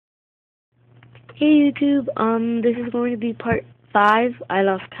Hey YouTube, this is going to be part 5. I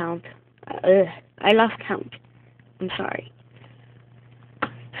lost count. I lost count. I'm sorry.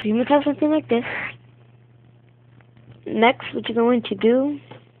 So you must have something like this. Next, what you're going to do,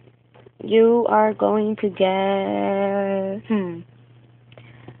 you are going to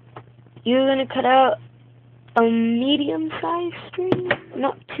you're going to cut out a medium-sized string.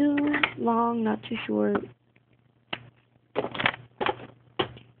 Not too long, not too short.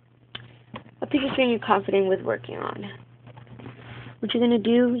 A piece of string you're confident with working on. What you're going to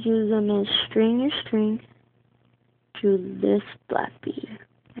do is you're going to string your string to this black bead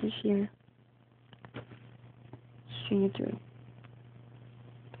right here. String it through.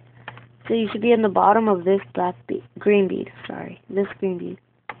 So you should be in the bottom of this green bead. This green bead.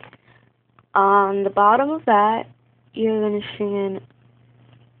 On the bottom of that, you're going to string in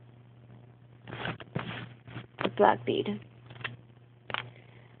a black bead.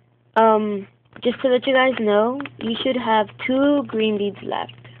 Just to let you guys know, you should have 2 green beads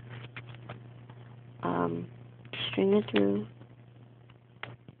left. String it through.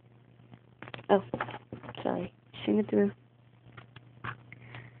 String it through.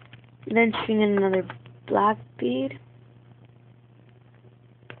 Then string in another black bead.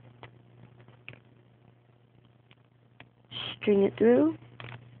 String it through.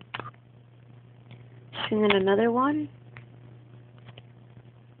 String in another one.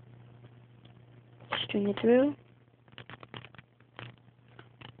 String it through.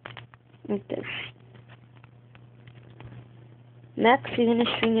 Like this. Next, you're going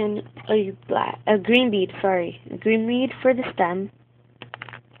to string in a green bead for the stem.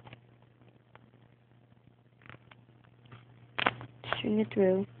 String it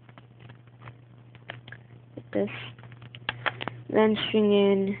through. Like this. Then string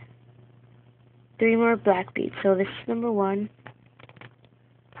in 3 more black beads. So this is number 1.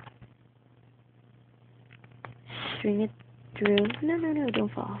 String it through. No,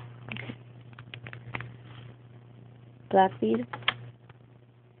 don't fall. Okay. Black bead.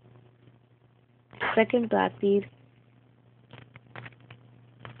 Second black bead.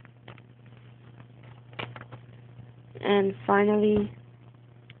 And finally,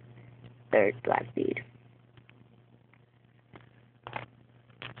 third black bead.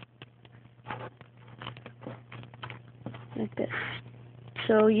 Like this.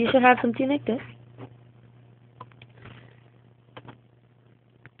 So you should have something like this.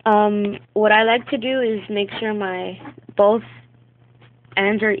 What I like to do is make sure my both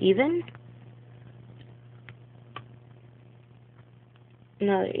ends are even.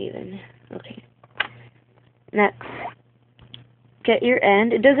 No, they're even. Okay. Next, get your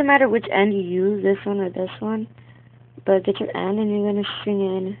end. It doesn't matter which end you use, this one or this one, but get your end and you're gonna string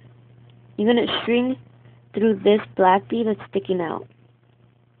in. You're gonna string through this black bead that's sticking out.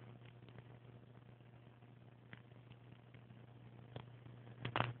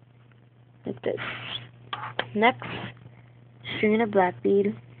 Like this. Next, string in a black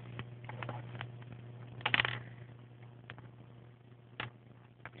bead.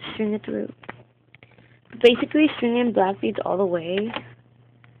 String it through. Basically, string in black beads all the way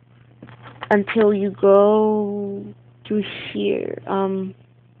until you go through here.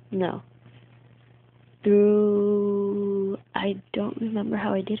 No. Through, I don't remember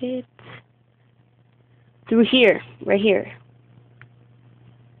how I did it. Through here, right here.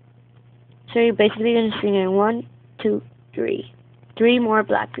 So you're basically going to string in 1, 2, 3. 3 more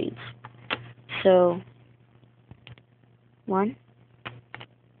black beads. So, 1.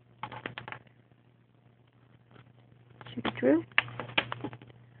 String it through.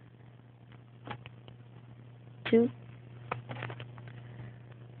 2.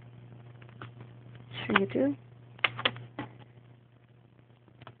 String it through.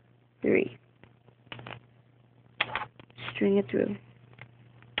 3. String it through.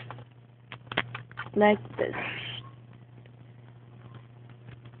 Like this.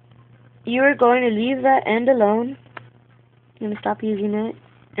 You are going to leave that end alone. I'm going to stop using it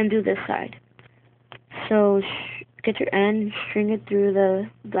and do this side. So get your end, string it through the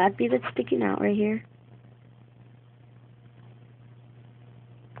black bead that's sticking out right here.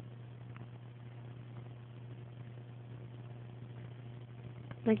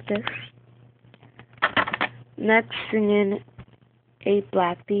 Like this. Next, string in a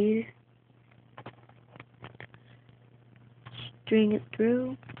black bead. String it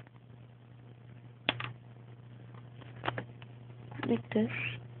through. Like this.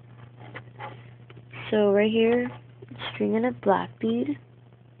 So right here, string in a black bead.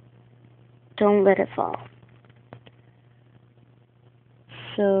 Don't let it fall.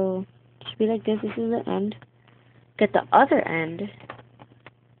 So it should be like this. This is the end. Get the other end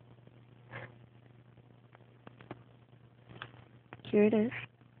Here it is.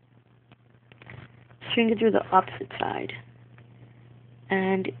 String it through the opposite side.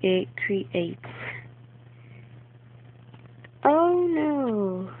 And it creates... Oh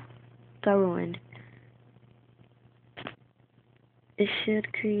no! Got ruined. It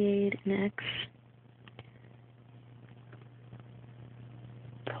should create an X.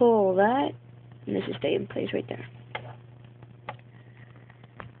 Pull that, and this should stay in place right there.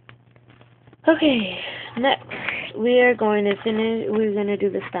 Okay, next we are going to finish. We're going to do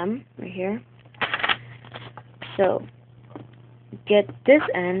the stem right here. So get this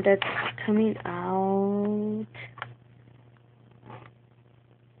end that's coming out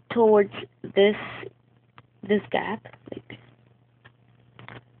towards this gap. Like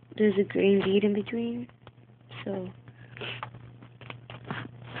there's a green bead in between. So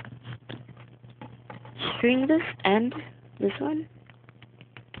string this end, this one,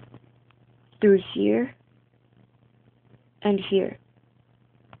 through here and here,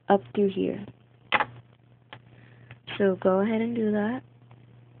 up through here. So go ahead and do that.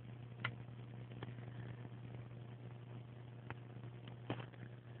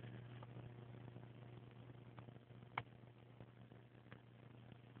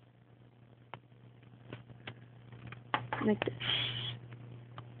 Like this.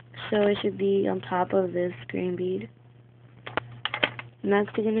 So it should be on top of this green bead.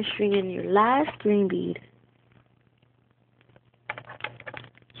 Next, you're going to string in your last green bead.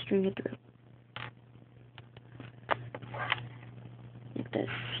 String it through. Like this.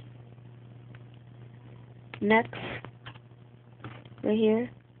 Next, right here,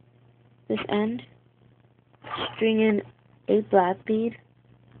 this end, string in a black bead.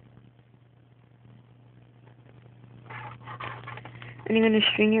 And you're going to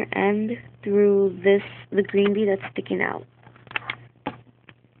string your end through the green bead that's sticking out.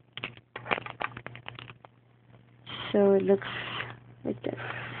 So it looks like this.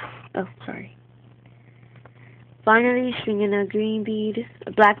 Oh, sorry. Finally, string in a green bead,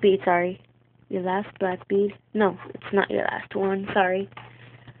 a black bead, sorry. Your last black bead. No, it's not your last one, sorry.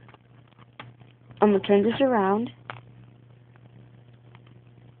 I'm going to turn this around.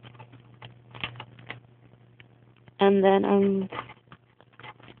 And then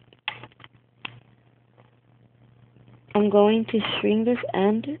I'm going to string this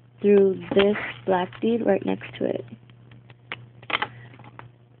end through this black bead right next to it.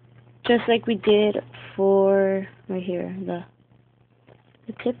 Just like we did for right here, the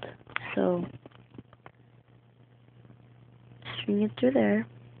tip. So string it through there.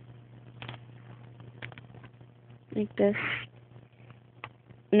 Like this.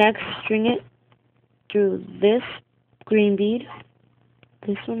 Next, string it through this green bead,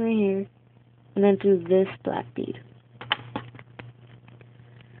 this one right here, and then through this black bead.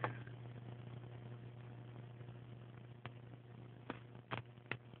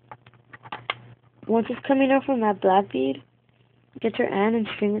 Once it's coming out from that black bead, get your end and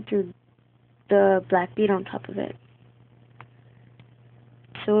string it through the black bead on top of it.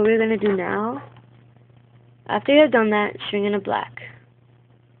 So what we're going to do now, after you have done that, string in a black.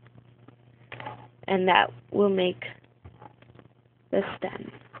 And that will make the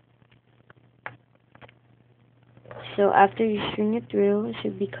stem. So after you string it through, it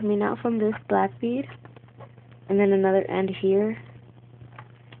should be coming out from this black bead, and then another end here.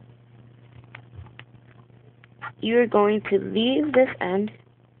 You're going to leave this end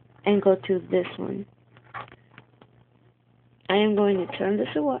and go to this one. I am going to turn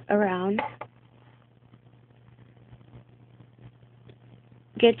this around.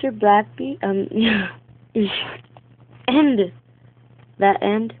 Get your black bead, end, that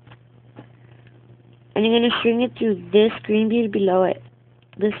end, and you're going to string it through this green bead below it,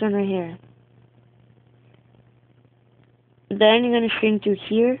 this one right here. Then you're going to string through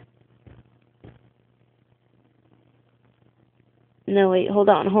here. No, wait, hold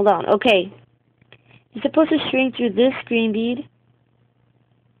on. Okay. You're supposed to string through this green bead,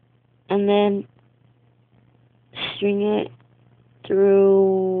 and then string it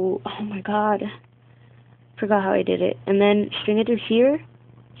through, oh my god, forgot how I did it. And then string it through here,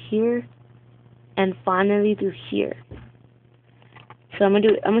 here, and finally through here. So I'm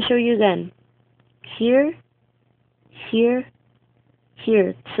gonna show you again. Here, here,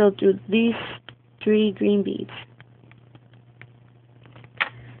 here. So through these 3 green beads.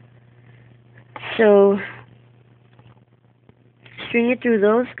 So string it through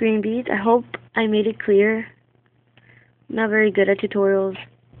those green beads. I hope I made it clear. I'm not very good at tutorials.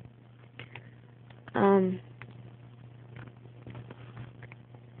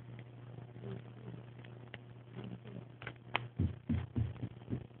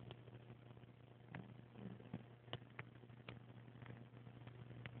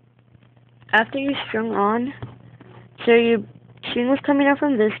 after you strung on, so your string was coming out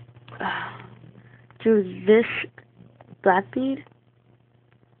from this, through this black bead,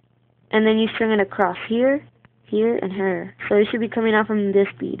 and then you string it across here, here, and here. So it should be coming out from this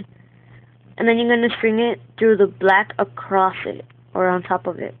bead. And then you're going to string it through the black across it, or on top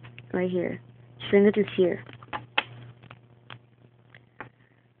of it, right here. String it through here.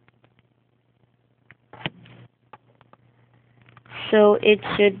 So it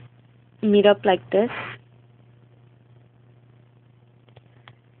should meet up like this.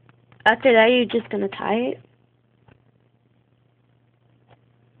 After that, you're just going to tie it.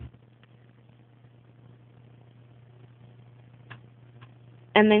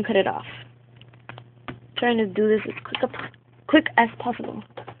 And then cut it off. Trying to do this as quick as possible.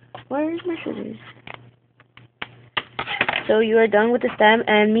 Where is my scissors? So you are done with the stem,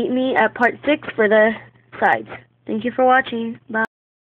 and meet me at part 6 for the sides. Thank you for watching. Bye.